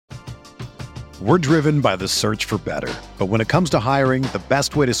We're driven by the search for better. But when it comes to hiring, the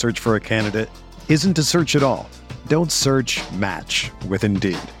best way to search for a candidate isn't to search at all. Don't search, match with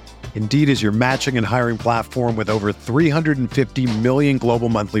Indeed. Indeed is your matching and hiring platform with over 350 million global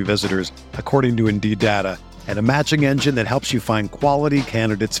monthly visitors, according to Indeed data, and a matching engine that helps you find quality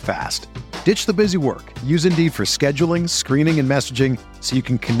candidates fast. Ditch the busy work. Use Indeed for scheduling, screening, and messaging so you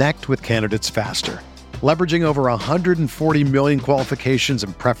can connect with candidates faster. Leveraging over 140 million qualifications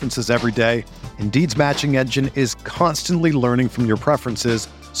and preferences every day, Indeed's matching engine is constantly learning from your preferences,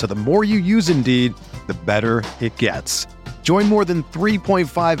 so the more you use Indeed, the better it gets. Join more than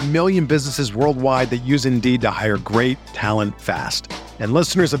 3.5 million businesses worldwide that use Indeed to hire great talent fast. And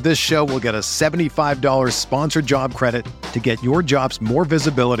listeners of this show will get a $75 sponsored job credit to get your jobs more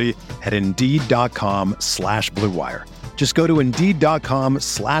visibility at Indeed.com/Blue Wire. Just go to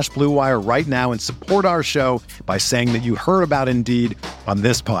Indeed.com/Blue Wire right now and support our show by saying that you heard about Indeed on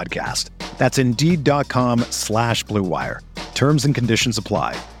this podcast. That's Indeed.com/Blue Wire. Terms and conditions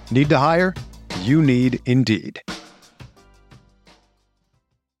apply. Need to hire? You need Indeed.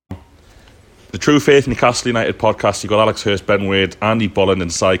 The True Faith Newcastle United podcast. You've got Alex Hurst, Ben Wade, Andy Bolland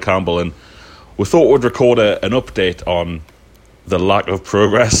and Cy Campbell, and we thought we'd record an update on the lack of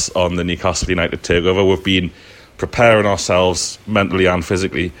progress on the Newcastle United takeover. We've been preparing ourselves mentally and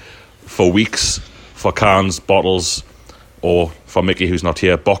physically for weeks for cans, bottles, or for Mickey, who's not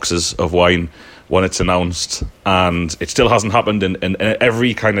here, boxes of wine when it's announced, and it still hasn't happened. In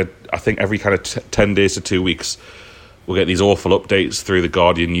every kind of 10 days to 2 weeks, we'll get these awful updates through the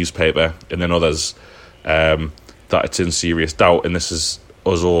Guardian newspaper, and then others that it's in serious doubt, and this is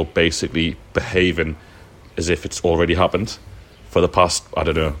us all basically behaving as if it's already happened for the past,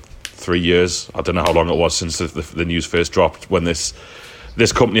 3 years. I don't know how long it was since the news first dropped when this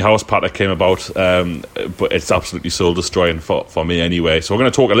company house patter came about, but it's absolutely soul destroying for me anyway. So we're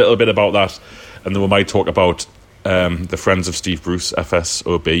going to talk a little bit about that, and then we might talk about the Friends of Steve Bruce,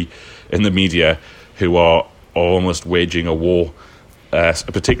 FSOB, in the media, who are almost waging a war,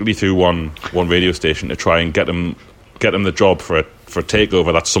 particularly through one radio station, to try and get them the job for a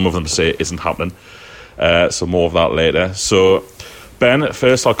takeover that some of them say isn't happening. So more of that later. So Ben,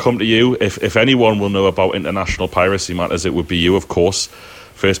 first I'll come to you. If anyone will know about international piracy matters, it would be you, of course.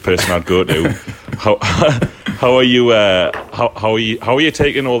 First person I'd go to. How are you? How are you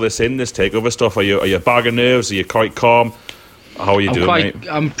taking all this in, this takeover stuff? Are you a bag of nerves? Are you quite calm? How are you doing, mate?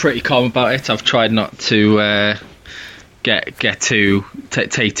 I'm pretty calm about it. I've tried not to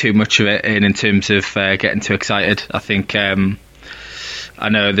take too much of it in terms of getting too excited. I think I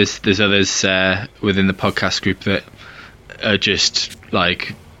know there's others within the podcast group that are just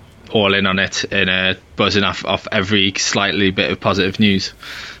like all in on it and buzzing off every slightly bit of positive news,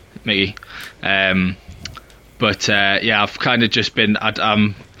 Mickey. But I've kind of just been.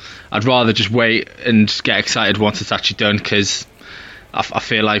 I'd rather just wait and get excited once it's actually done, because I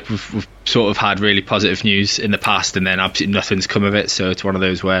feel like we've sort of had really positive news in the past and then absolutely nothing's come of it. So it's one of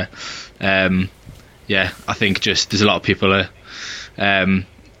those where, I think just there's a lot of people want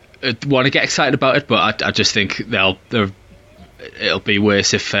to get excited about it, but I just think it'll be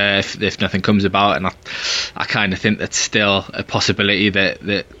worse if nothing comes about, and I kind of think that's still a possibility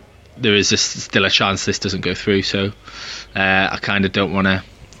that there is still a chance this doesn't go through. So I kind of don't want to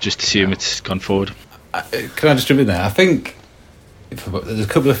just assume it's gone forward. Can I just jump in there? I think there's a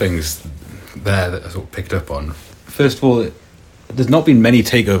couple of things there that I sort of picked up on. First of all, there's not been many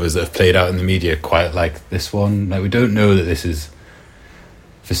takeovers that have played out in the media quite like this one. Like, we don't know that this is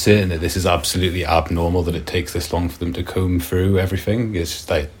for certain, that this is absolutely abnormal, that it takes this long for them to comb through everything. It's just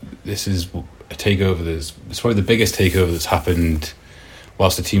like, this is a takeover it's probably the biggest takeover that's happened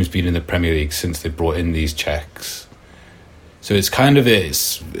whilst the team's been in the Premier League since they brought in these checks. So it's kind of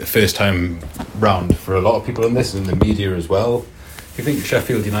it's first time round for a lot of people in this, and the media as well. If you think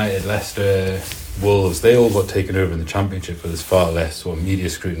Sheffield United, Leicester, Wolves, they all got taken over in the Championship, but there's far less media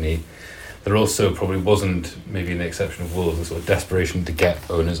scrutiny. There also probably wasn't, maybe in the exception of Wolves, the sort of desperation to get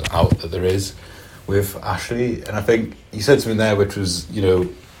owners out that there is with Ashley. And I think you said something there which was,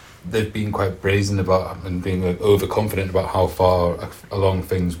 they've been quite brazen about and being overconfident about how far along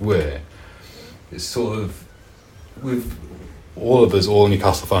things were. It's sort of, with all of us, all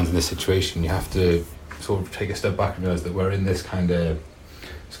Newcastle fans in this situation, you have to sort of take a step back and realise that we're in this kind of,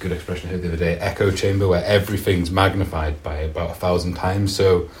 it's a good expression I heard the other day, echo chamber, where everything's magnified by about 1,000 times.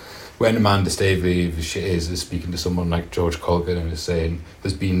 So when Amanda Staveley is speaking to someone like George Colgan and is saying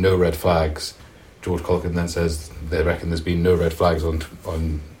there's been no red flags, George Colgan then says they reckon there's been no red flags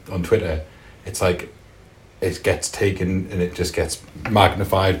on Twitter. It's like it gets taken and it just gets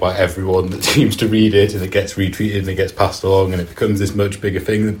magnified by everyone that seems to read it, and it gets retweeted and it gets passed along, and it becomes this much bigger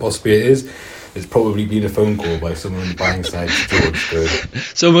thing than possibly it is. it's probably been a phone call by someone on the buying side to George. But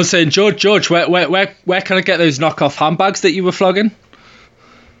Someone's saying, George, where can I get those knockoff handbags that you were flogging?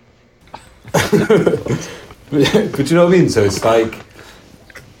 but you know what I mean? So it's like,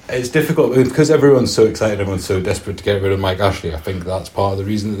 it's difficult because everyone's so excited, everyone's so desperate to get rid of Mike Ashley. I think that's part of the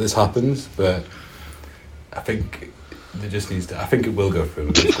reason that this happens. But I think there just needs to. I think it will go through.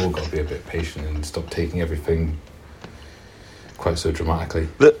 We've all got to be a bit patient and stop taking everything quite so dramatically.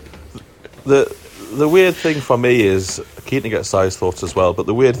 The weird thing for me is, keen to get Si's thoughts as well, but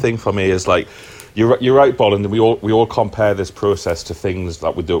the weird thing for me is, like, you're right, Bolland, and we all compare this process to things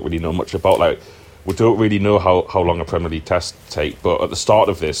that we don't really know much about. Like, we don't really know how long a Premier League test take, but at the start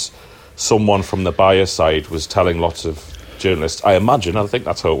of this, someone from the buyer's side was telling lots of journalists, I think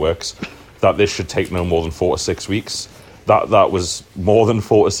that's how it works, that this should take no more than 4 to 6 weeks. That was more than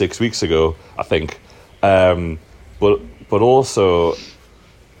 4 to 6 weeks ago, I think. But also,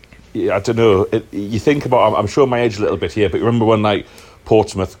 I don't know. You think about. I'm showing my age a little bit here, but remember when, like,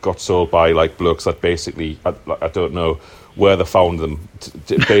 Portsmouth got sold by, like, blokes that basically, I don't know where they found them,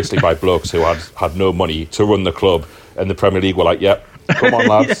 basically by blokes who had no money to run the club, and the Premier League were like, "Yep, come on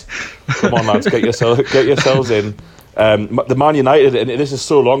lads, get yourselves in." The Man United, and this is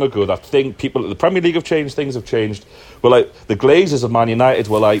so long ago that the Premier League have changed, things have changed. But, like, the Glazers of Man United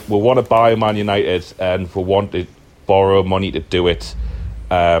were like, we want to buy Man United and we want to borrow money to do it,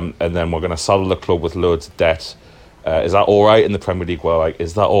 and then we're going to sell the club with loads of debt. Is that all right? In the Premier League, we're like,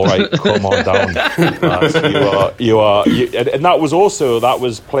 is that all right? Come on down. You are, and that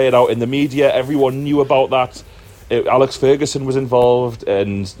was played out in the media. Everyone knew about that. Alex Ferguson was involved,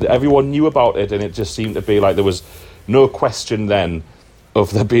 and everyone knew about it. And it just seemed to be like there was no question then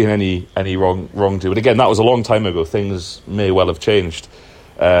of there being any wrongdoing. Again, that was a long time ago. Things may well have changed.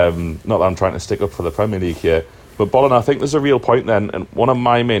 Not that I'm trying to stick up for the Premier League here. But Bolland, I think there's a real point then, and one of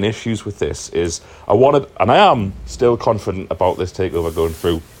my main issues with this is I am still confident about this takeover going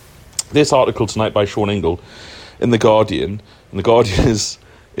through. This article tonight by Sean Ingle in The Guardian, and The Guardian is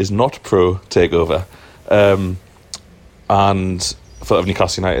not pro takeover, and of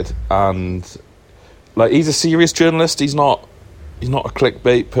Newcastle United, and, like, he's a serious journalist. He's not a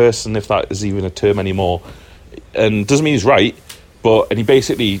clickbait person, if that is even a term anymore, and doesn't mean he's right. And he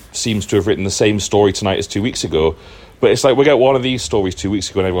basically seems to have written the same story tonight as 2 weeks ago. But it's like, we get one of these stories 2 weeks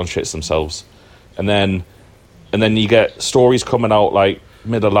ago and everyone shits themselves. And then you get stories coming out like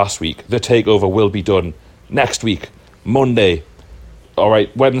middle of last week. The takeover will be done next week, Monday. All right,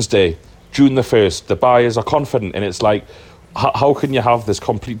 Wednesday, June the 1st. The buyers are confident. And it's like, how can you have this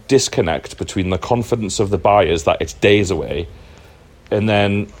complete disconnect between the confidence of the buyers that it's days away and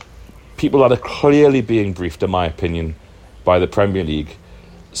then people that are clearly being briefed, in my opinion, by the Premier League,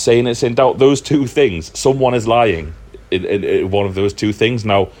 saying it's in doubt? Those two things, someone is lying in one of those two things.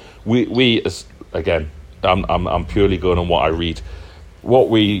 Now, we again, I'm purely going on what I read. What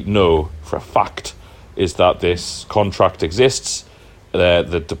we know for a fact is that this contract exists.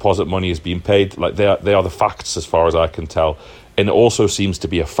 The deposit money is being paid. Like, they are the facts as far as I can tell. And it also seems to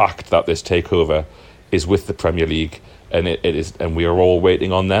be a fact that this takeover is with the Premier League, and it is, and we are all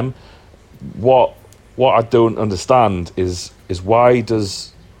waiting on them. What I don't understand is why do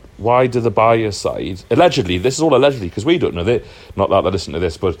the buyer side, allegedly, this is all allegedly because we don't know, not that they listen to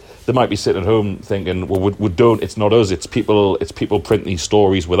this, but they might be sitting at home thinking, well, it's not us, it's people print these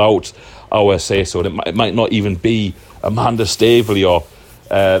stories without our say so, and it might not even be Amanda Staveley, or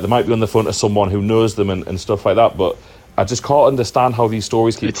they might be on the phone to someone who knows them and stuff like that. But I just can't understand how these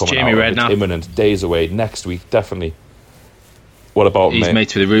stories keep coming Jamie out. Redknapp. It's imminent, days away, next week, definitely. What about He's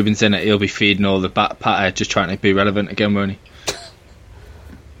mates with the Rubens in it. He'll be feeding all the patter, just trying to be relevant again, won't he?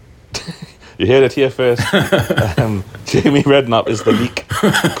 You heard it here first. Jamie Redknapp is the leak.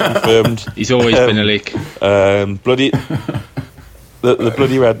 Confirmed. He's always been a leak. Bloody the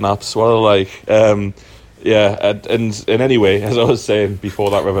bloody Redknapps. What are they like? Yeah, and anyway, as I was saying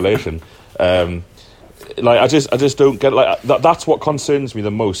before that revelation, like I just don't get, like, that's what concerns me the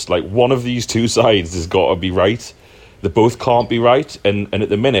most. Like, one of these two sides has got to be right. They both can't be right, and at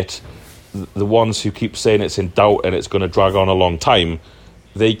the minute, the ones who keep saying it's in doubt and it's going to drag on a long time,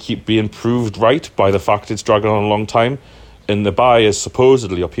 they keep being proved right by the fact it's dragging on a long time, and the buyers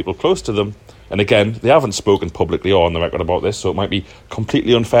supposedly are people close to them. And again, they haven't spoken publicly or on the record about this, so it might be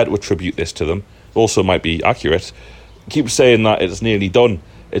completely unfair to attribute this to them. It also might be accurate. Keep saying that it's nearly done.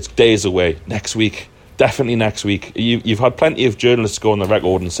 It's days away. Next week. Definitely next week. You've had plenty of journalists go on the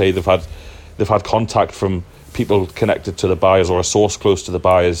record and say they've had contact from people connected to the buyers or a source close to the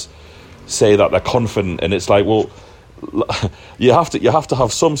buyers say that they're confident, and it's like, well, you have to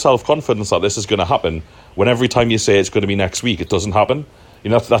have some self-confidence that this is going to happen when every time you say it's going to be next week, it doesn't happen.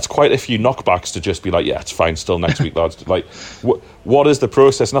 that's quite a few knockbacks to just be like, yeah, it's fine, still next week, lads. Like, what is the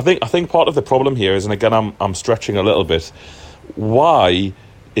process? And I think part of the problem here is, and again, I'm stretching a little bit. Why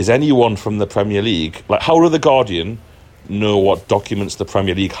is anyone from the Premier League, like, how do the Guardian know what documents the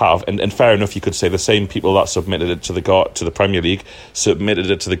Premier League have? And fair enough, you could say the same people that submitted it to the Premier League submitted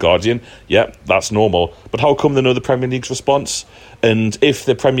it to the Guardian. Yeah, that's normal. But how come they know the Premier League's response? And if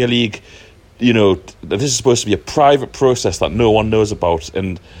the Premier League, this is supposed to be a private process that no one knows about,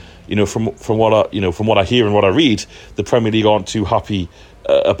 and from what I hear and what I read, the Premier League aren't too happy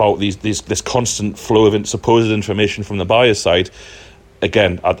about this constant flow of supposed information from the buyer's side.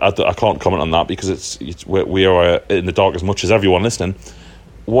 Again, I can't comment on that because we are in the dark as much as everyone listening.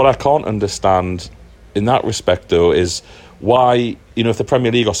 What I can't understand in that respect, though, is why, if the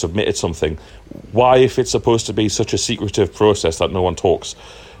Premier League are submitted something, why, if it's supposed to be such a secretive process that no one talks,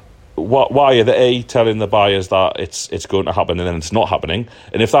 why are they telling the buyers that it's going to happen and then it's not happening?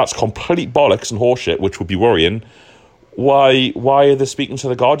 And if that's complete bollocks and horseshit, which would be worrying, why are they speaking to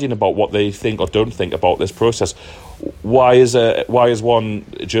the Guardian about what they think or don't think about this process? Why is one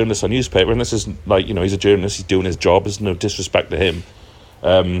journalist on newspaper, and this is like, he's a journalist, he's doing his job, there's no disrespect to him.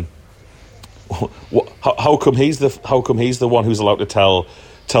 How come he's the one who's allowed to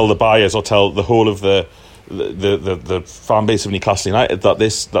tell the buyers or tell the whole of the fan base of Newcastle United that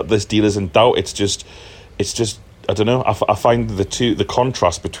this deal is in doubt? It's just I don't know. I find the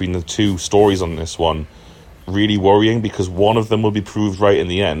contrast between the two stories on this one really worrying, because one of them will be proved right in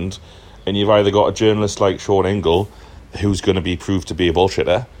the end, and you've either got a journalist like Sean Ingle who's going to be proved to be a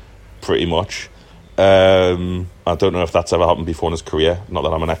bullshitter, pretty much. I don't know if that's ever happened before in his career. Not that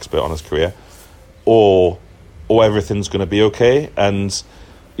I'm an expert on his career, or everything's going to be okay. And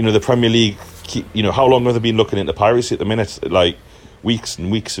the Premier League, how long have they been looking into piracy at the minute? Like weeks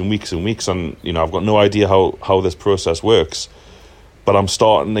and weeks and weeks and weeks. And I've got no idea how this process works, but I'm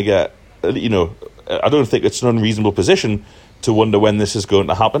starting to get, I don't think it's an unreasonable position to wonder when this is going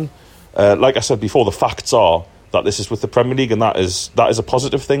to happen. Like I said before, the facts are that this is with the Premier League, and that is a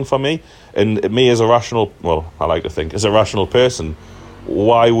positive thing for me. And me as a rational, I like to think, as a rational person,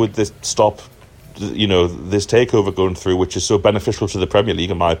 why would this stop, this takeover going through, which is so beneficial to the Premier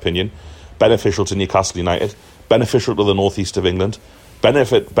League, in my opinion, beneficial to Newcastle United, beneficial to the northeast of England,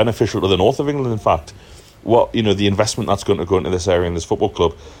 beneficial to the north of England, in fact. The investment that's going to go into this area in this football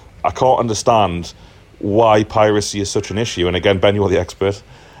club. I can't understand why piracy is such an issue. And again, Ben, you're the expert.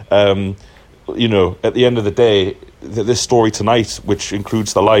 At the end of the day, this story tonight, which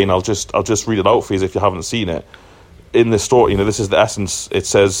includes the line, I'll just read it out for you if you haven't seen it. In this story, this is the essence. It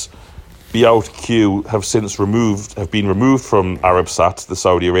says, BOutQ have been removed from Arabsat, the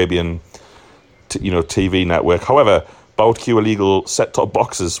Saudi Arabian TV network. However, BOutQ illegal set-top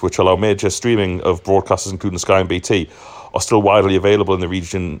boxes, which allow major streaming of broadcasters including Sky and BT, are still widely available in the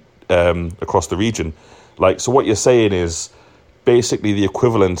region, across the region. So what you're saying is basically the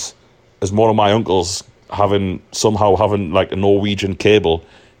equivalent as one of my uncles having like a Norwegian cable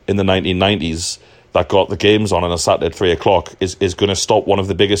in the 1990s that got the games on a Saturday at 3:00 is going to stop one of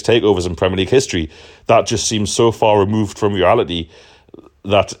the biggest takeovers in Premier League history. That just seems so far removed from reality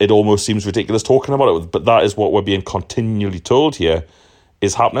that it almost seems ridiculous talking about it. But that is what we're being continually told here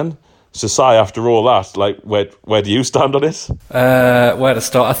is happening. So, Si, after all that, where do you stand on it? Where to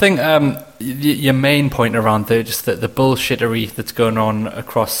start? I think your main point around there, just the bullshittery that's going on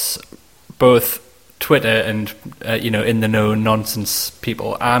across both Twitter and in the know nonsense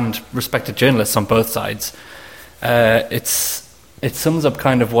people and respected journalists on both sides. It sums up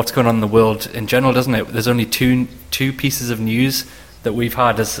kind of what's going on in the world in general, doesn't it? There's only two pieces of news that we've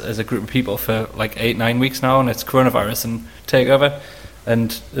had as a group of people for 8-9 weeks now, and it's coronavirus and takeover.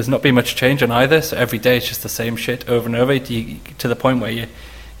 And there's not been much change on either, so every day it's just the same shit over and over, to the point where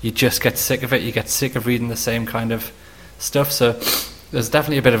you just get sick of it. You get sick of reading the same kind of stuff. So there's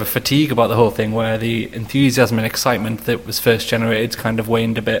definitely a bit of a fatigue about the whole thing, where the enthusiasm and excitement that was first generated kind of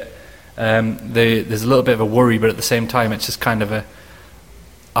waned a bit. There's a little bit of a worry, but at the same time it's just kind of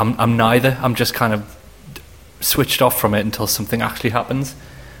I'm neither. I'm just kind of switched off from it until something actually happens.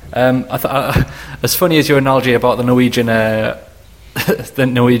 As funny as your analogy about the Norwegian the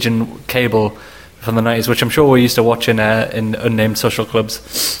Norwegian cable from the 90s, which I'm sure we used to watch in unnamed social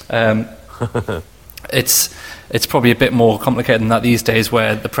clubs. It's probably a bit more complicated than that these days,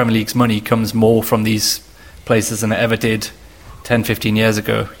 where the Premier League's money comes more from these places than it ever did 10-15 years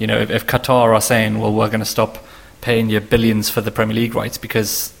ago. If Qatar are saying, well, we're going to stop paying you billions for the Premier League rights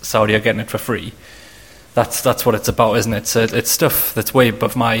because Saudi are getting it for free, that's what it's about, isn't it? So it's stuff that's way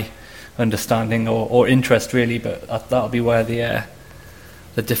above my understanding or interest, really, but that'll be where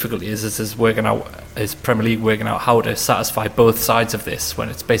the difficulty is Premier League working out how to satisfy both sides of this when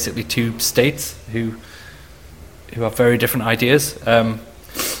it's basically two states who have very different ideas.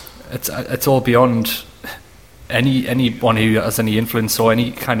 It's all beyond anyone who has any influence or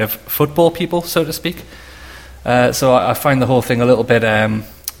any kind of football people, so to speak. So I find the whole thing a little bit.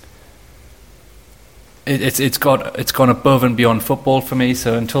 It's gone above and beyond football for me.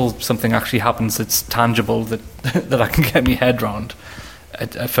 So until something actually happens that's tangible that I can get my head around,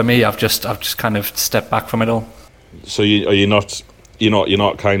 for me, I've just kind of stepped back from it all. So you're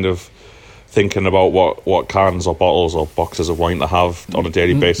not kind of thinking about what cans or bottles or boxes of wine to have on a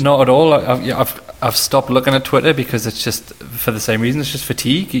daily basis? Not at all. I've stopped looking at Twitter because it's just for the same reason. It's just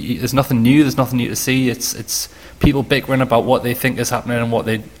fatigue. There's nothing new. There's nothing new to see. It's people bickering about what they think is happening and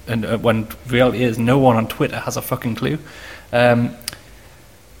when reality is no one on Twitter has a fucking clue. And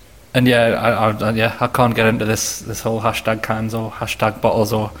I can't get into this whole hashtag cans or hashtag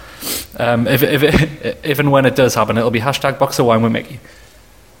bottles or if and when it does happen, it'll be hashtag box of wine with Mickey.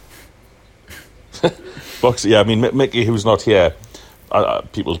 Box, yeah. I mean, Mickey, who's not here,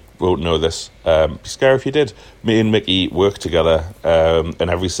 people won't know this. Be scary if you did. Me and Mickey work together, and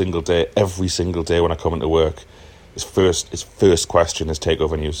every single day when I come into work, his first question is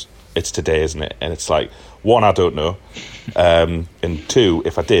takeover news. It's today, isn't it? And it's like, one, I don't know, and two,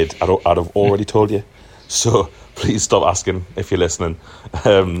 if I did, I'd have already told you. So please stop asking if you're listening.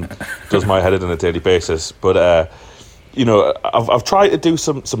 Does my head in on a daily basis, but. I've tried to do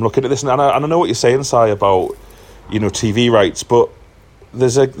some looking at this, and I know what you're saying, Si, about TV rights, but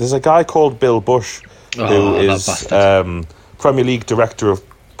there's a guy called Bill Bush who is Premier League Director of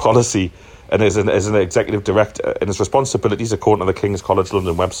Policy and is an executive director, and his responsibilities, according to the King's College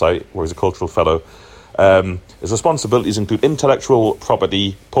London website, where he's a cultural fellow, his responsibilities include intellectual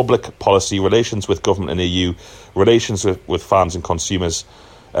property, public policy, relations with government and EU, relations with fans and consumers,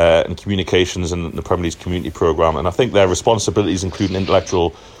 and communications and the Premier League's community programme. And I think their responsibilities, including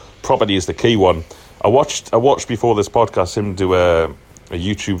intellectual property, is the key one. I watched before this podcast him do a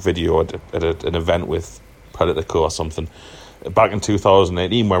YouTube video at an event with Politico or something back in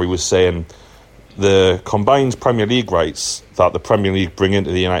 2018, where he was saying the combined Premier League rights that the Premier League bring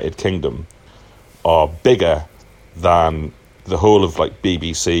into the United Kingdom are bigger than the whole of like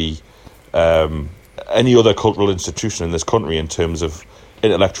BBC, any other cultural institution in this country in terms of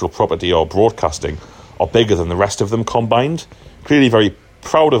intellectual property or broadcasting, are bigger than the rest of them combined. Clearly very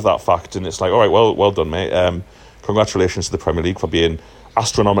proud of that fact, and it's like, all right, well done, mate. Congratulations to the Premier League for being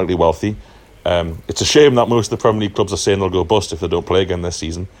astronomically wealthy. It's a shame that most of the Premier League clubs are saying they'll go bust if they don't play again this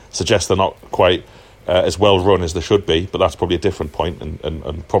season. Suggests they're not quite as well run as they should be, but that's probably a different point,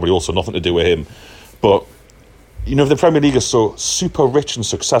 and probably also nothing to do with him. But if the Premier League is so super rich and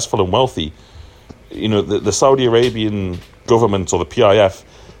successful and wealthy, the Saudi Arabian government or the PIF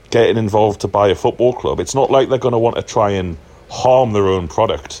getting involved to buy a football club, it's not like they're going to want to try and harm their own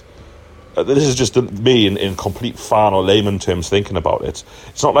product. This is just me in complete fan or layman terms thinking about it.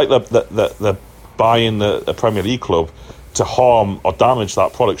 It's not like they're buying a Premier League club to harm or damage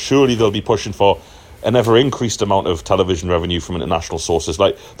that product. Surely they'll be pushing for an ever increased amount of television revenue from international sources.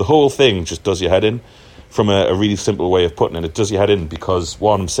 Like, the whole thing just does your head in, from a really simple way of putting it. It does your head in because,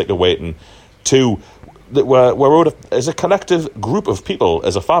 one, I'm sick of waiting. Two, that we're owed, as a collective group of people,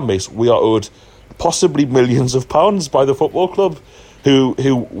 as a fan base, we are owed possibly millions of pounds by the football club,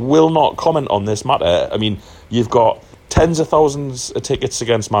 who will not comment on this matter. I mean, you've got tens of thousands of tickets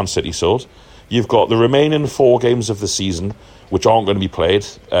against Man City sold. You've got the remaining 4 games of the season, which aren't going to be played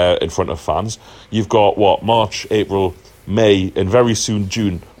in front of fans. You've got, March, April, May, and very soon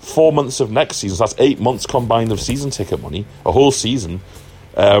June. 4 months of next season. So that's 8 months combined of season ticket money, a whole season.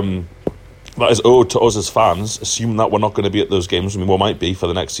 That is owed to us as fans, assuming that we're not going to be at those games. I mean, we might be for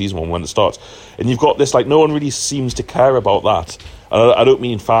the next season when it starts. And you've got this, like, no one really seems to care about that. I don't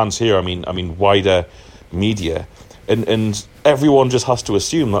mean fans here, I mean wider media. And everyone just has to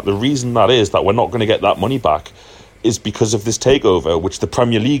assume that the reason that is that we're not going to get that money back is because of this takeover, which the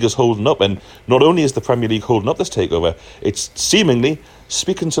Premier League is holding up. And not only is the Premier League holding up this takeover, it's seemingly,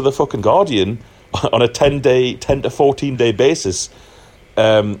 speaking to the fucking Guardian, on a 10 to 14-day basis,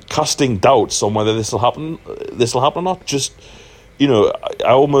 casting doubts on whether this will happen or not. Just, I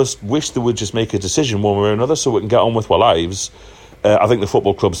almost wish they would just make a decision one way or another so we can get on with our lives. I think the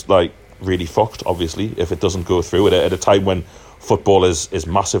football club's really fucked, obviously, if it doesn't go through at a time when football is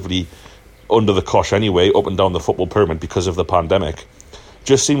massively under the cosh anyway, up and down the football pyramid because of the pandemic.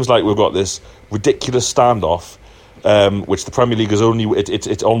 Just seems like we've got this ridiculous standoff, which the Premier League is only,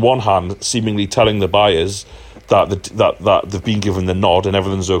 it's on one hand seemingly telling the buyers that they've been given the nod and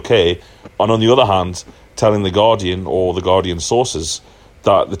everything's okay, and on the other hand telling the Guardian or the Guardian sources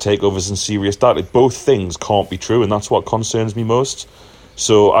that the takeover's in serious doubt. Like, both things can't be true, and that's what concerns me most.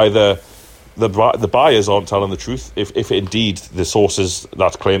 So either the buyers aren't telling the truth, if indeed the sources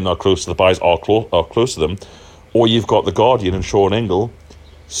that claim they're close to the buyers are close to them, or you've got The Guardian and Sean Ingle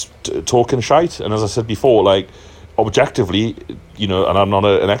talking shite. And as I said before, like, objectively, you know, and I'm not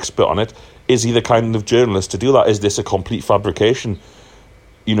an expert on it, is he the kind of journalist to do that? Is this a complete fabrication?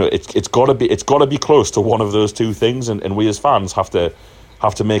 You know, it's got to be close to one of those two things, and we as fans have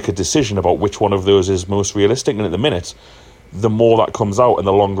to make a decision about which one of those is most realistic. And at the minute, the more that comes out and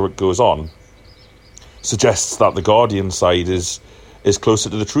the longer it goes on, suggests that the Guardian side is closer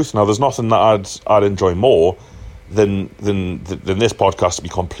to the truth. Now, there's nothing that I'd enjoy more than this podcast to be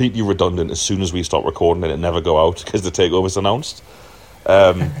completely redundant as soon as we stop recording and it never go out because the takeover's announced.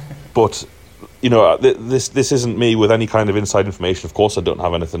 But you know, this isn't me with any kind of inside information. Of course, I don't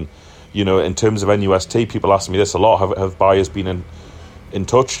have anything. You know, in terms of NUST, people ask me this a lot. Have buyers been in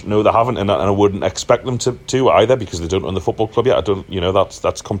touch? No, they haven't, and I wouldn't expect them to either, because they don't own the football club yet. I don't. You know,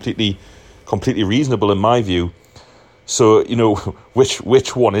 that's completely reasonable in my view. So, you know,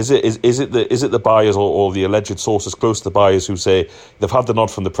 which one is it? Is it the buyers or the alleged sources close to the buyers who say they've had the nod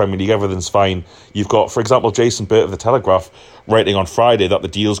from the Premier League, everything's fine? You've got, for example, Jason Burt of the Telegraph writing on Friday that the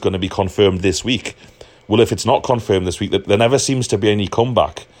deal's going to be confirmed this week. Well, if it's not confirmed this week, there never seems to be any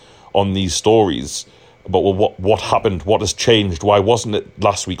comeback on these stories. But well, what happened? What has changed? Why wasn't it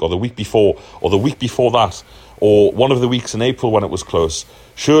last week or the week before or the week before that or one of the weeks in April when it was close?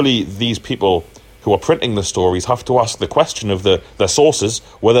 Surely these people who are printing the stories have to ask the question of their sources,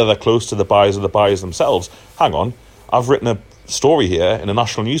 whether they're close to the buyers or the buyers themselves. Hang on, I've written a story here in a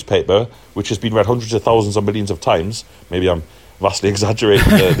national newspaper which has been read hundreds of thousands or millions of times. Maybe I'm vastly exaggerating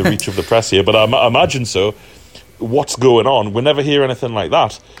the reach of the press here, but I imagine so. What's going on? We never hear anything like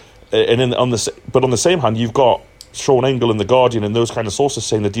that. But on the same hand, you've got Sean Ingle and The Guardian and those kind of sources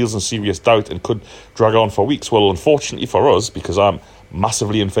saying the deal's in serious doubt and could drag on for weeks. Well, unfortunately for us, because I'm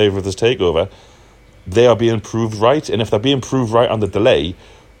massively in favour of this takeover, they are being proved right. And if they're being proved right on the delay,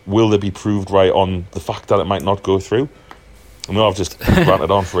 will they be proved right on the fact that it might not go through? I know I've just ranted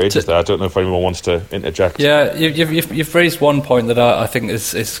on for ages there. I don't know if anyone wants to interject. Yeah, you've raised one point that I think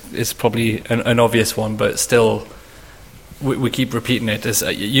is probably an obvious one, but still we keep repeating it. Is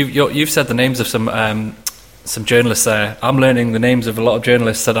you've said the names of some journalists there. I'm learning the names of a lot of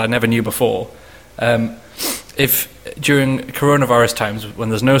journalists that I never knew before. If during coronavirus times, when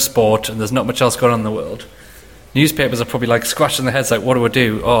there's no sport and there's not much else going on in the world, newspapers are probably like scratching their heads like, what do I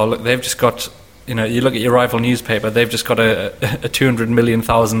do? Oh, look, they've just got, you know, you look at your rival newspaper, they've just got a 200 million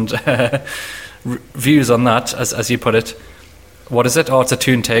views on that, as you put it. What is it? Oh, it's a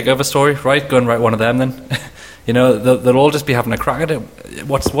Toon takeover story, right? Go and write one of them then. You know, they'll all just be having a crack at it.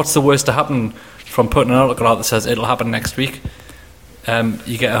 What's the worst to happen from putting an article out that says it'll happen next week?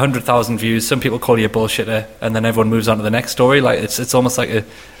 You get 100,000 views. Some people call you a bullshitter, and then everyone moves on to the next story. Like it's almost like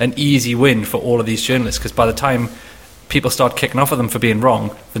an easy win for all of these journalists, because by the time people start kicking off at them for being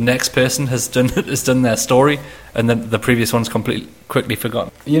wrong, the next person has done their story, and then the previous one's quickly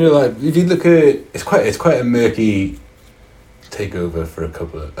forgotten. You know, like if you look at it, it's quite a murky takeover for a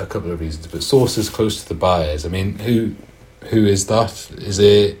couple of reasons. But sources close to the buyers. I mean, who is that? Is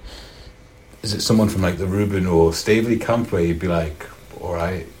it someone from like the Reuben or Staveley camp where you'd be like, all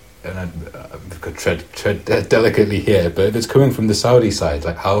right, and I could tread delicately here, but if it's coming from the Saudi side,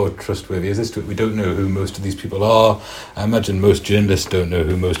 like how trustworthy is this? We don't know who most of these people are. I imagine most journalists don't know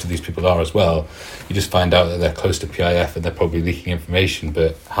who most of these people are as well. You just find out that they're close to PIF and they're probably leaking information,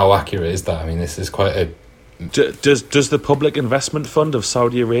 but how accurate is that? I mean, this is quite a... Does the Public Investment Fund of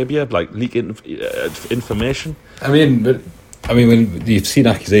Saudi Arabia like leak information? I mean, when you've seen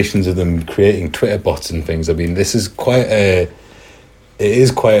accusations of them creating Twitter bots and things, I mean, this is quite a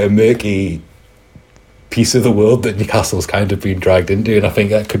murky piece of the world that Newcastle's kind of been dragged into, and I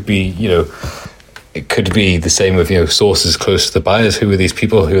think that could be, you know, it could be the same with, you know, sources close to the buyers. Who are these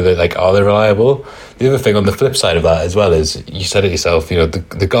people? Who are they, like, are they reliable? The other thing on the flip side of that as well is, you said it yourself, you know,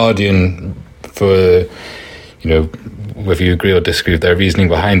 the Guardian, for, you know, whether you agree or disagree with their reasoning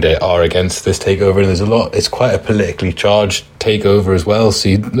behind it, are against this takeover, and there's a lot. It's quite a politically charged takeover as well. So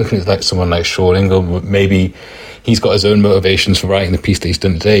you're looking at like someone like Sean Ingle, maybe he's got his own motivations for writing the piece that he's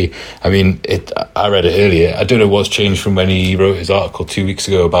done today. I mean, I read it earlier. I don't know what's changed from when he wrote his article 2 weeks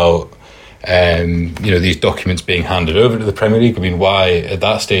ago about you know, these documents being handed over to the Premier League. I mean, why at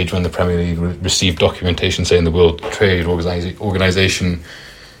that stage, when the Premier League received documentation saying the World Trade Organization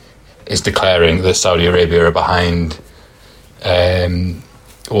is declaring that Saudi Arabia are behind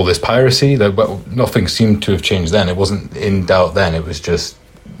all this piracy, nothing seemed to have changed then. It wasn't in doubt then. It was just,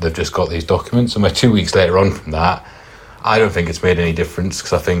 they've just got these documents. And 2 weeks later on from that, I don't think it's made any difference,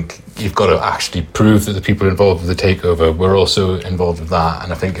 because I think you've got to actually prove that the people involved with the takeover were also involved with that.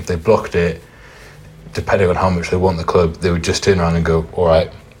 And I think if they blocked it, depending on how much they want the club, they would just turn around and go, all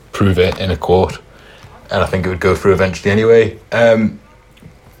right, prove it in a court. And I think it would go through eventually anyway.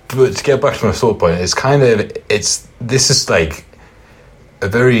 But to get back to my thought point, this is like a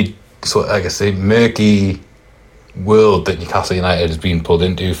very sort of, like I say, murky world that Newcastle United has been pulled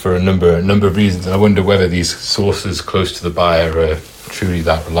into for a number of reasons. And I wonder whether these sources close to the buyer are truly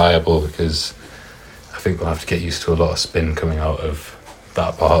that reliable, because I think we'll have to get used to a lot of spin coming out of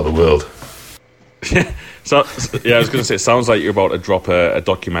that part of the world. So yeah, I was going to say, it sounds like you're about to drop a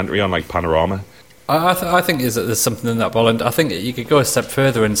documentary on like Panorama. I think there's something in that, Bolland. I think you could go a step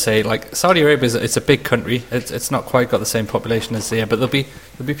further and say, like, Saudi Arabia it's a big country. It's not quite got the same population as here, but there'll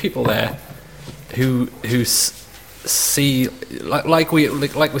be people there who see like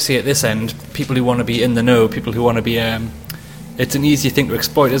we see at this end, people who want to be in the know, people who want to be. It's an easy thing to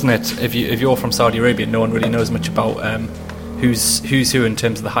exploit, isn't it? If you're from Saudi Arabia, no one really knows much about who's who in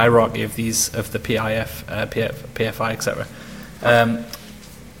terms of the hierarchy of the PIF, PFI, etc.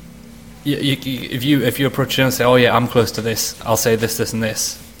 If you approach them and say, oh yeah, I'm close to this, I'll say this, this and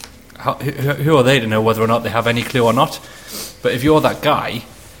this, who are they to know whether or not they have any clue or not? But if you're that guy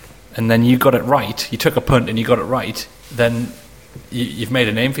and then you got it right, you took a punt and you got it right, then you've made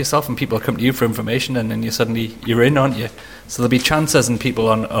a name for yourself and people come to you for information, and then you're in, aren't you? So there'll be chances and people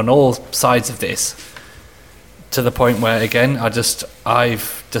on all sides of this, to the point where, again, I've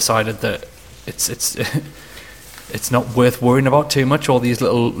decided that it's not worth worrying about too much, all these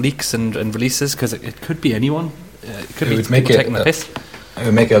little leaks and releases, because it could be anyone. It could be people taking the piss. It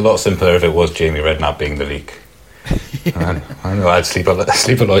would make it a lot simpler if it was Jamie Redknapp being the leak. I know I'd sleep a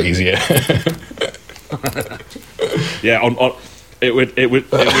lot easier. Yeah, it would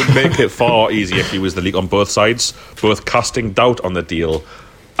make it far easier if he was the leak on both sides, both casting doubt on the deal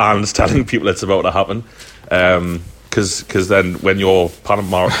and telling people it's about to happen. Because then when your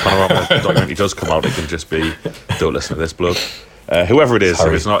Panorama documentary does come out, it can just be, don't listen to this bloke, whoever it is.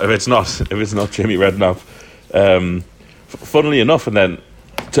 Sorry. If it's not Jamie Redknapp. Funnily enough, and then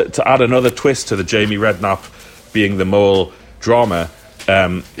to add another twist to the Jamie Redknapp being the mole drama,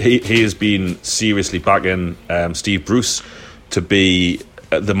 he has been seriously backing Steve Bruce to be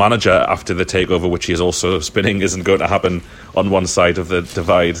the manager after the takeover, which he is also spinning isn't going to happen on one side of the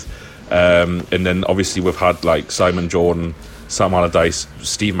divide. And then obviously we've had like Simon Jordan, Sam Allardyce,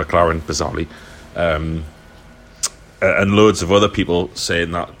 Steve McLaren, bizarrely, and loads of other people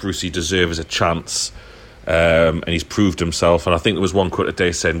saying that Brucey deserves a chance, and he's proved himself. And I think there was one quote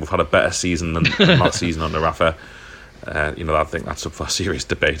today saying we've had a better season than that season under Rafa. I think that's up for a serious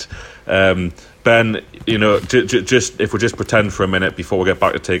debate. Ben, just if we just pretend for a minute before we get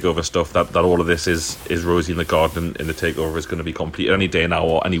back to takeover stuff that all of this is rosy in the garden and the takeover is going to be complete any day now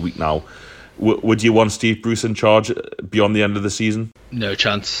or any week now, would you want Steve Bruce in charge beyond the end of the season? No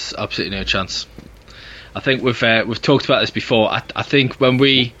chance, absolutely no chance. I think we've talked about this before. I think when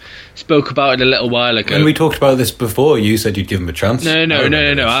we spoke about it a little while ago, when we talked about this before, you said you'd give him a chance. No.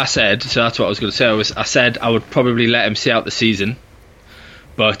 I said, so that's what I was going to say. I said I would probably let him see out the season,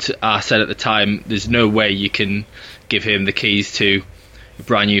 but I said at the time, there's no way you can give him the keys to a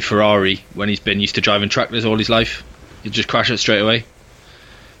brand new Ferrari when he's been used to driving tractors all his life. You just crash it straight away.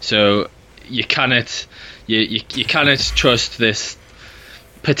 So you cannot trust this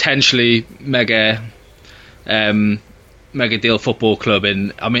potentially mega deal football club.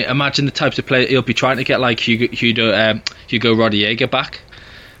 And I mean, imagine the types of player he'll be trying to get, like Hugo Rodallega back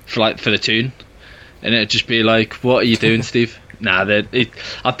for the tune, and it'd just be like, what are you doing, Steve?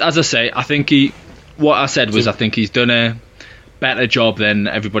 As I say, I think I think he's done a better job than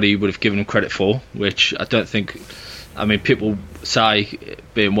everybody would have given him credit for, which I don't think. I mean, people, Si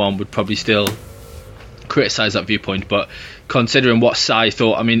being one, would probably still criticise that viewpoint, but considering what Si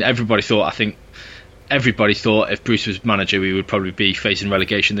thought, I mean, everybody thought if Bruce was manager, we would probably be facing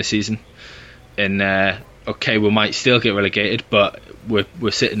relegation this season. And we might still get relegated, but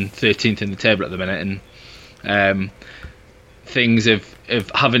we're sitting 13th in the table at the minute, and things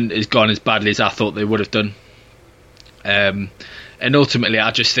haven't gone as badly as I thought they would have done. And ultimately,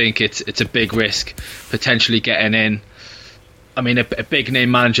 I just think it's a big risk potentially getting in. I mean, a big name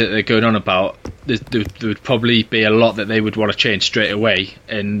manager that they're going on about, there would probably be a lot that they would want to change straight away,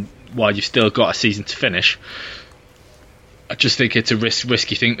 and while you've still got a season to finish, I just think it's a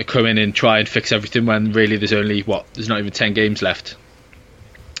risky thing to come in and try and fix everything when really there's not even 10 games left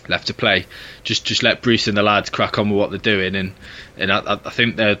to play. Just let Bruce and the lads crack on with what they're doing, and I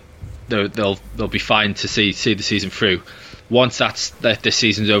think they'll be fine to see the season through. Once this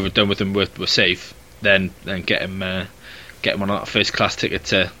season's over, done with them, we're safe. Then get him get him on a first class ticket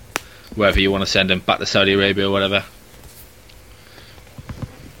to wherever you want to send him, back to Saudi Arabia or whatever.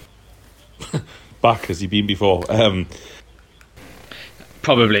 Back, has he been before?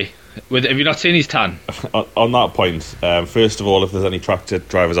 Probably. Have you not seen his tan? On that point, first of all, if there's any tractor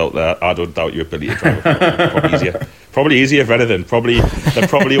drivers out there, I don't doubt your ability to drive a probably easier if anything. They're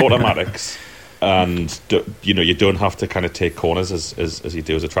probably automatics, and you don't have to kind of take corners as you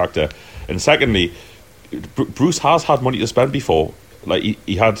do as a tractor. And secondly, Bruce has had money to spend before. Like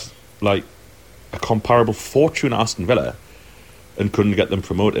he had like a comparable fortune at Aston Villa and couldn't get them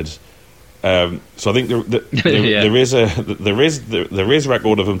promoted. So I think there is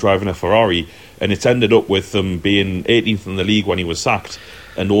record of him driving a Ferrari, and it's ended up with them being 18th in the league when he was sacked.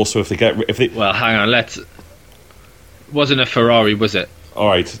 And also if they well, hang on, wasn't a Ferrari, was it? All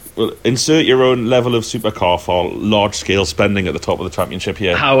right, well, insert your own level of supercar for large scale spending at the top of the championship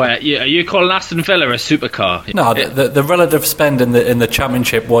here. How are you calling Aston Villa a supercar? No, the relative spend in the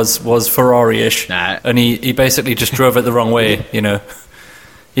championship was Ferrari-ish, and he basically just drove it the wrong way.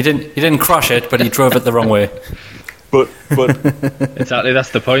 He didn't crush it, but he drove it the wrong way. But exactly,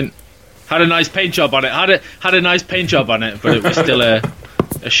 that's the point. Had a nice paint job on it. Had a nice paint job on it, but it was still a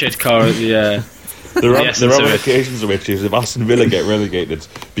shit car at the. There are occasions in which if Aston Villa get relegated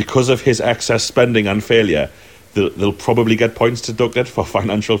because of his excess spending and failure, they'll probably get points deducted for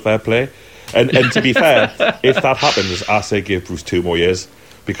financial fair play. And to be fair, if that happens, I say give Bruce 2 more years.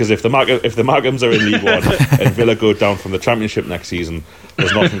 Because if the Markhams are in League One and Villa go down from the Championship next season,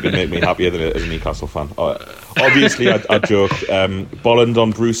 there's nothing that can make me happier than as a Newcastle fan. Obviously, I joke. Bolland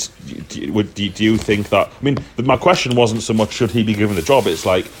on Bruce, do you think that... I mean, my question wasn't so much should he be given the job, it's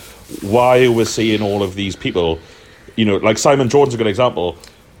like, why we're seeing all of these people, like Simon Jordan's a good example,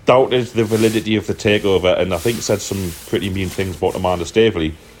 doubted the validity of the takeover and I think said some pretty mean things about Amanda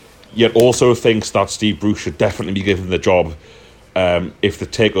Staveley, yet also thinks that Steve Bruce should definitely be given the job if the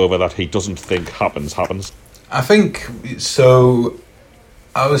takeover that he doesn't think happens. I think so.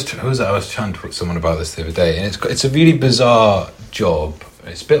 I was chatting to someone about this the other day, and it's a really bizarre job.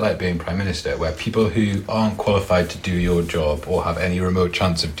 It's a bit like being Prime Minister, where people who aren't qualified to do your job or have any remote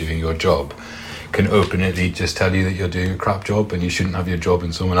chance of doing your job can openly just tell you that you're doing a crap job and you shouldn't have your job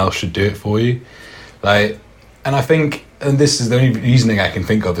and someone else should do it for you. And I think, and this is the only reasoning I can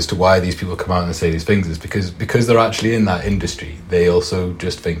think of as to why these people come out and say these things, is because they're actually in that industry. They also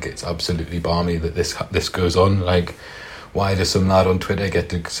just think it's absolutely balmy that this goes on. Like, why does some lad on Twitter get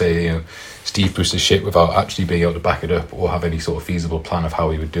to say, Steve Bruce is shit without actually being able to back it up or have any sort of feasible plan of how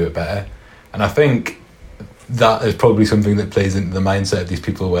he would do it better? And I think that is probably something that plays into the mindset of these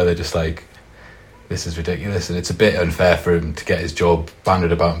people where they're just like, this is ridiculous, and it's a bit unfair for him to get his job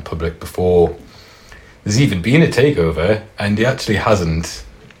banded about in public before there's even been a takeover, and he actually hasn't,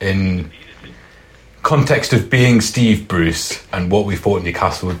 in context of being Steve Bruce and what we thought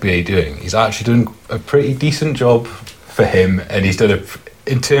Newcastle would be doing. He's actually done a pretty decent job for him, and he's done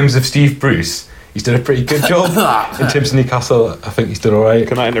in terms of Steve Bruce, he's done a pretty good job. In terms of Newcastle, I think he's done all right.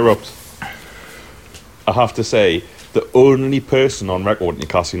 Can I interrupt? I have to say, the only person on record at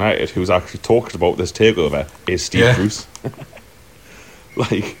Newcastle United who's actually talked about this takeover is Steve Bruce.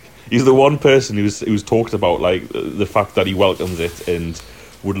 He's the one person who's talked about the fact that he welcomes it and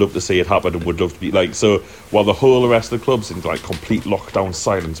would love to see it happen and would love to be so while the whole rest of the club's in complete lockdown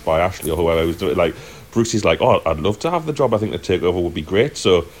silence by Ashley or whoever was doing it, Bruce is I'd love to have the job, I think the takeover would be great.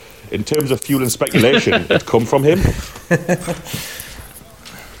 So in terms of fueling speculation, it's come from him.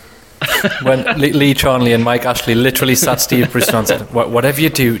 When Lee Charnley and Mike Ashley literally sat Steve Bruce down and said, whatever you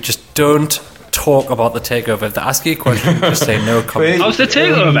do, just don't talk about the takeover. If they ask you a question, just say no comment. How's the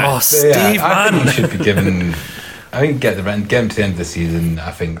takeover? Oh, Steve, I think he should be given... I think get him to the end of the season.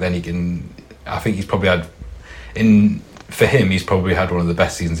 I think then he can... I think he's probably had... For him, he's probably had one of the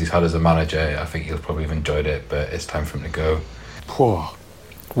best seasons he's had as a manager. I think he'll probably have enjoyed it, but it's time for him to go.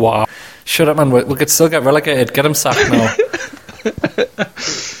 Wow. Shut up, man. We could still get relegated. Get him sacked now.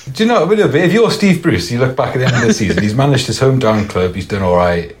 Do you know, if you're Steve Bruce, you look back at the end of the season, he's managed his hometown club, he's done all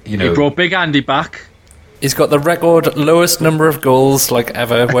right. He brought Big Andy back. He's got the record lowest number of goals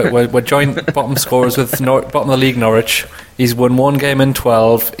ever. We're joint bottom scorers with bottom of the league Norwich. He's won 1 game in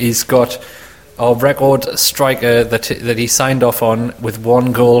 12. He's got our record striker that he signed off on with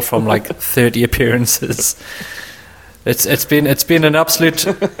 1 goal from 30 appearances. It's been an absolute,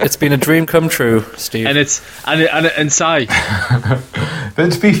 it's been a dream come true, Steve. And it's and Si.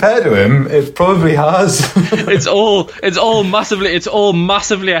 But to be fair to him, it probably has. it's all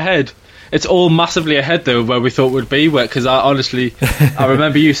massively ahead. it's all massively ahead though where we thought we'd be. Because I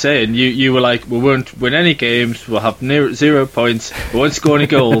remember you saying you were like, we won't win any games, we'll have 0 points, we won't score any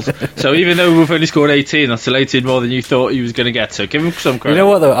goals. So even though we've only scored 18, that's still 18 more than you thought he was going to get. So give him some credit. You know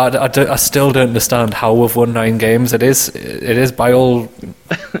what though? I still don't understand how we've won 9 games. It is by all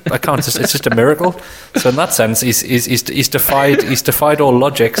accounts, it's just a miracle. So in that sense, he's defied all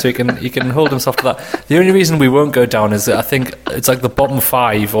logic. So he can hold himself to that. The only reason we won't go down is that I think it's like the bottom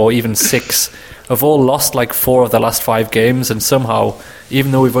 5 or even 6 have all lost like 4 of the last 5 games, and somehow,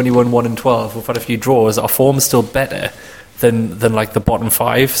 even though we've only won 1 in 12, we've had a few draws. Our form's still better than like the bottom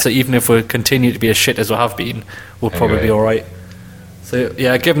 5. So even if we continue to be as shit as we have been, we'll probably be all right. So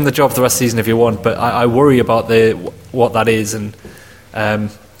yeah, give him the job for the rest of the season if you want, but I worry about what that is, and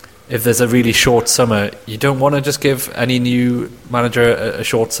if there's a really short summer, you don't want to just give any new manager a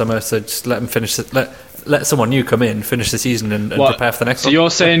short summer. So just let him finish it. Let someone new come in, finish the season, and prepare for the next one. So you're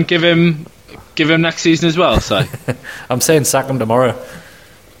saying give him next season as well? So I'm saying sack him tomorrow.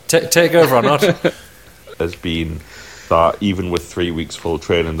 Take over or not? Has been that even with 3 weeks full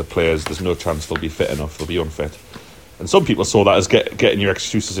training, the players, there's no chance they'll be fit enough. They'll be unfit. And some people saw that as getting your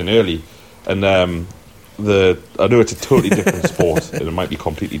excuses in early. And I know it's a totally different sport, and it might be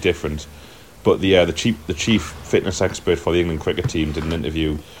completely different. But the chief fitness expert for the England cricket team did an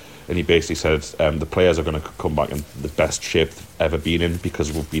interview, and he basically said the players are going to come back in the best shape they've ever been in,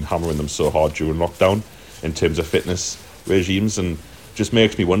 because we've been hammering them so hard during lockdown in terms of fitness regimes. And just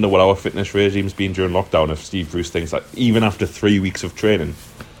makes me wonder what our fitness regime's been during lockdown, if Steve Bruce thinks that even after 3 weeks of training,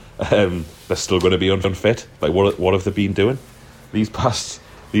 they're still going to be unfit. Like, what have they been doing these past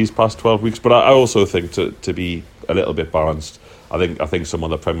 12 weeks? But I also think to be a little bit balanced, I think some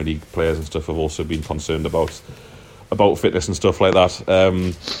other Premier League players and stuff have also been concerned about fitness and stuff like that.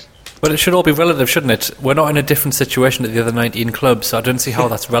 But it should all be relative, shouldn't it? We're not in a different situation at the other 19 clubs, so I don't see how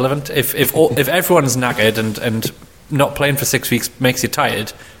that's relevant. If everyone's knackered and not playing for 6 weeks makes you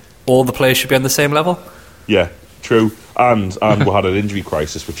tired, all the players should be on the same level. Yeah, true. And we had an injury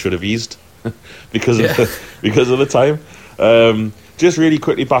crisis which should have eased because of the time. Just really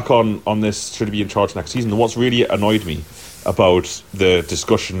quickly back on this, should he be in charge next season? And what's really annoyed me about the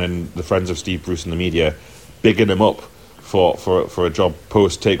discussion and the friends of Steve Bruce in the media bigging him up for a job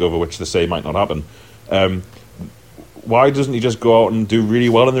post takeover, which they say might not happen. Why doesn't he just go out and do really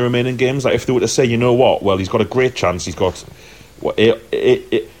well in the remaining games? Like, if they were to say, you know what, well, he's got a great chance. He's got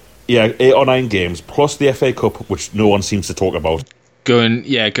 8 or 9 games plus the FA Cup, which no one seems to talk about. Go and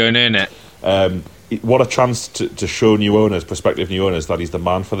earn it. What a chance to show prospective new owners, that he's the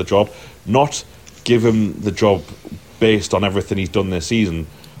man for the job. Not give him the job based on everything he's done this season,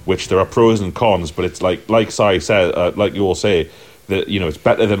 which there are pros and cons, but it's like Si said, like you all say, that it's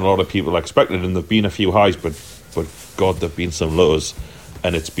better than a lot of people expected, and there've been a few highs, but God, there've been some lows,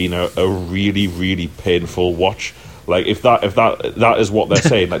 and it's been a really, really painful watch. Like, if that is what they're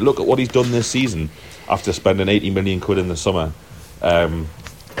saying, like, look at what he's done this season after spending 80 million quid in the summer.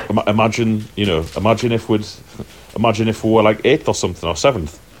 Imagine if we were like 8th or something, or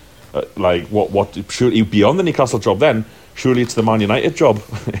 7th. Like, what surely he'd be on the Newcastle job then. Surely it's the Man United job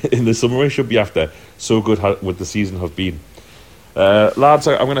in the summer he should be after. So good would the season have been. Lads,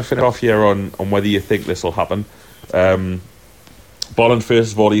 I'm going to finish off here on whether you think this will happen. Bolland,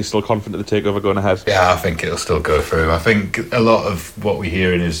 first of all, are you still confident the takeover going ahead? Yeah, I think it'll still go through. I think a lot of what we're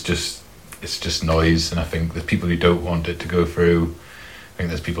hearing is just noise, and I think there's people who don't want it to go through. I think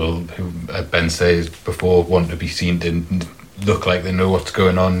there's people who, Ben says before, want to be seen to look like they know what's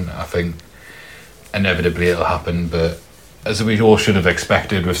going on. I think inevitably it'll happen, but as we all should have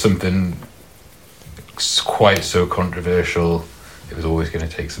expected with something quite so controversial, it was always going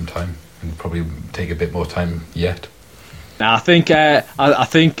to take some time, and probably take a bit more time yet. Now, I think it's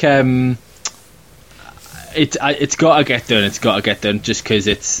got to get done. It's got to get done, just because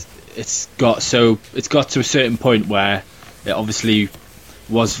it's got to a certain point where it obviously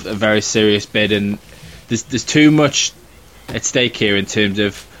was a very serious bid, and there's too much at stake here in terms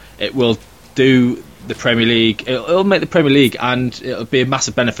of it will do the Premier League. It'll make the Premier League, and it'll be a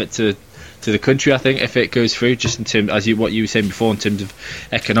massive benefit to the country, I think, if it goes through. Just in terms, what you were saying before, in terms of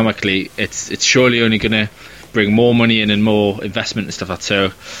economically, it's surely only going to bring more money in and more investment and stuff like that.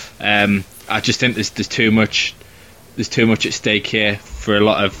 So I just think there's too much at stake here for a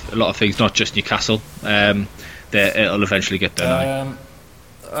lot of things, not just Newcastle. That it'll eventually get done.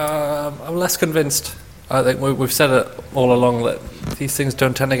 I'm less convinced. I think we've said it all along that these things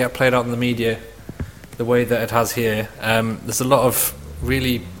don't tend to get played out in the media the way that it has here. There's a lot of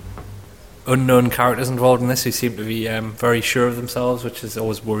really unknown characters involved in this who seem to be very sure of themselves, which is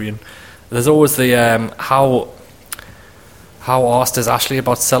always worrying. There's always the how arsed is Ashley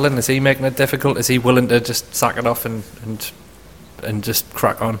about selling? Is he making it difficult? Is he willing to just sack it off and just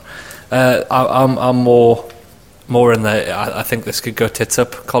crack on? I'm more in the I think this could go tits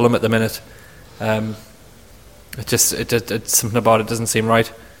up column at the minute. It's something about it doesn't seem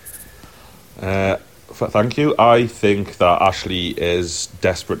right. Thank you. I think that Ashley is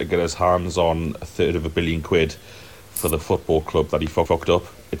desperate to get his hands on £250 million for the football club that he fucked up.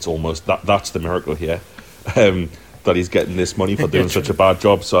 It's almost that's the miracle here, that he's getting this money for doing such a bad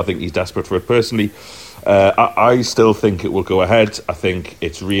job. So I think he's desperate for it. Personally, I still think it will go ahead. I think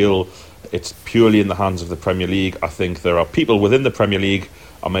it's real. It's purely in the hands of the Premier League. I think there are people within the Premier League,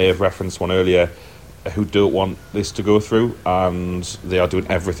 I may have referenced one earlier, who don't want this to go through, and they are doing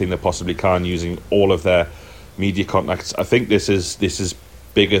everything they possibly can using all of their media contacts. I think this is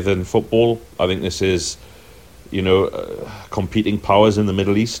bigger than football. I think this is, competing powers in the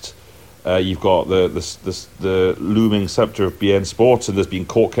Middle East. You've got the looming scepter of beIN Sports, and there's been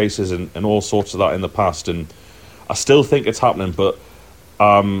court cases and all sorts of that in the past, and I still think it's happening, but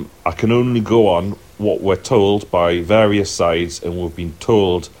I can only go on what we're told by various sides, and we've been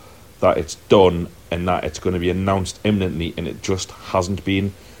told that it's done and that it's going to be announced imminently, and it just hasn't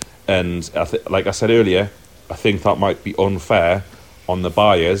been. And like I said earlier, I think that might be unfair on the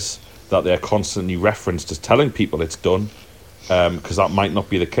buyers, that they're constantly referenced as telling people it's done, because that might not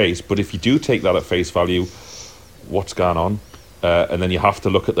be the case. But if you do take that at face value, what's going on? And then you have to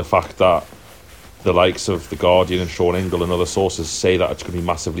look at the fact that the likes of The Guardian and Sean Ingle and other sources say that it's going to be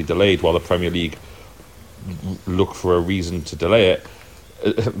massively delayed, while the Premier League look for a reason to delay it.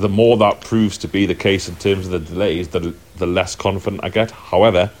 The more that proves to be the case in terms of the delays, the less confident I get.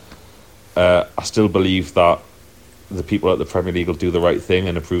 However, I still believe that the people at the Premier League will do the right thing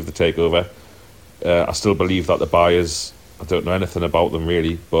and approve the takeover. I still believe that the buyers, I don't know anything about them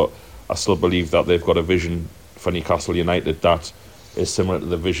really, but I still believe that they've got a vision for Newcastle United that is similar to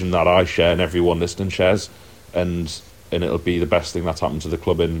the vision that I share and everyone listening shares, and it'll be the best thing that's happened to the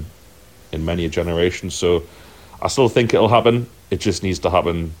club in many a generation. So I still think it'll happen. It just needs to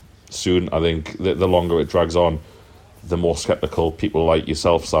happen soon. I think the longer it drags on, the more sceptical people like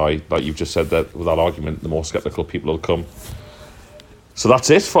yourself, Si, like you've just said that with that argument, the more sceptical people will come. So that's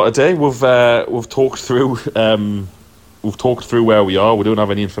it for today. We've talked through where we are. We don't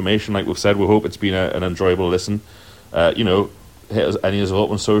have any information, like we've said. We hope it's been an enjoyable listen. Hit us any of us up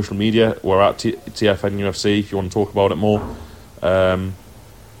on social media. We're at TFN UFC if you want to talk about it more.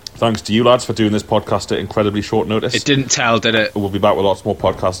 Thanks to you lads for doing this podcast at incredibly short notice. It didn't tell, did it? We'll be back with lots more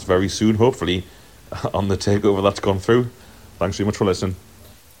podcasts very soon, hopefully, on the takeover that's gone through. Thanks very much for listening.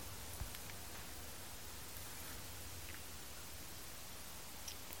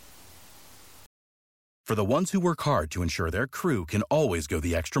 For the ones who work hard to ensure their crew can always go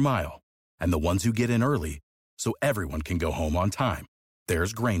the extra mile, and the ones who get in early so everyone can go home on time,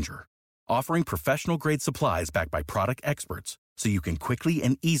 there's Grainger, offering professional-grade supplies backed by product experts so you can quickly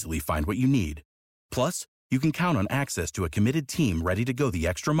and easily find what you need. Plus, you can count on access to a committed team ready to go the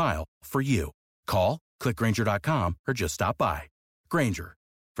extra mile for you. Call, click Grainger.com, or just stop by. Grainger,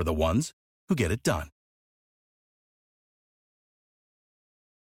 for the ones who get it done.